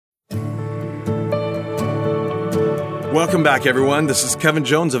Welcome back, everyone. This is Kevin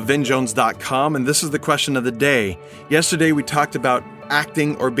Jones of VinJones.com, and this is the question of the day. Yesterday, we talked about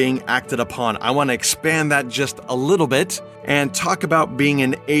acting or being acted upon. I want to expand that just a little bit and talk about being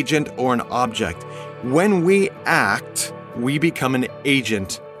an agent or an object. When we act, we become an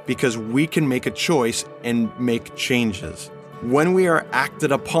agent because we can make a choice and make changes. When we are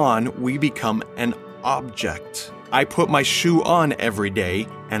acted upon, we become an object. I put my shoe on every day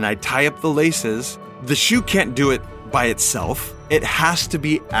and I tie up the laces. The shoe can't do it by itself. It has to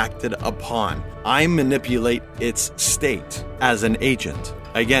be acted upon. I manipulate its state as an agent.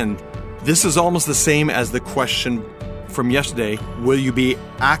 Again, this is almost the same as the question from yesterday. Will you be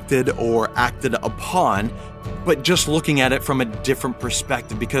acted or acted upon? But just looking at it from a different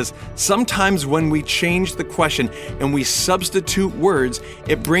perspective, because sometimes when we change the question and we substitute words,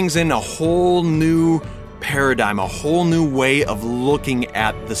 it brings in a whole new paradigm, a whole new way of looking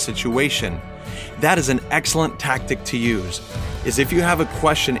at the situation. That is an excellent tactic to use, is if you have a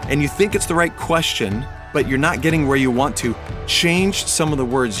question and you think it's the right question, but you're not getting where you want to, change some of the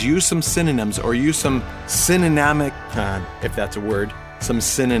words, use some synonyms or use some synonymic, if that's a word, some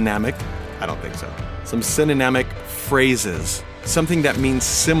synonymic phrases, something that means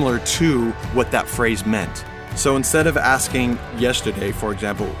similar to what that phrase meant. So instead of asking yesterday, for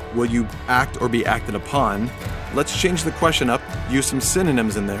example, will you act or be acted upon? Let's change the question up, use some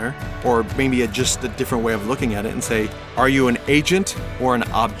synonyms in there, or maybe just a different way of looking at it and say, are you an agent or an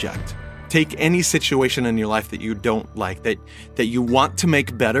object? Take any situation in your life that you don't like, that you want to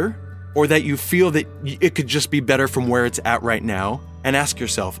make better, or that you feel that it could just be better from where it's at right now, and ask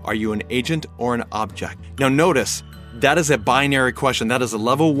yourself, are you an agent or an object? Now notice, that is a binary question. That is a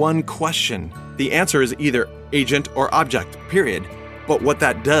level 1 question. The answer is either agent or object, period. But what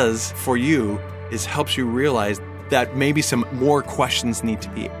that does for you is helps you realize that maybe some more questions need to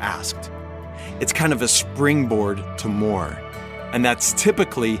be asked. It's kind of a springboard to more. And that's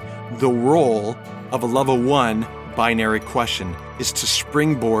typically the role of a level 1 binary question, is to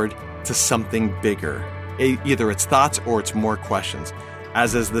springboard to something bigger. Either it's thoughts or it's more questions.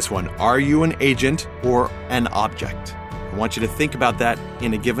 As is this one, are you an agent or an object? I want you to think about that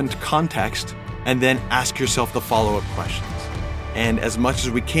in a given context and then ask yourself the follow-up questions. And as much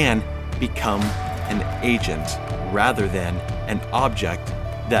as we can, become an agent rather than an object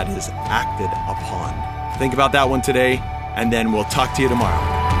that is acted upon. Think about that one today, and then we'll talk to you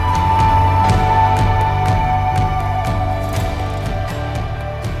tomorrow.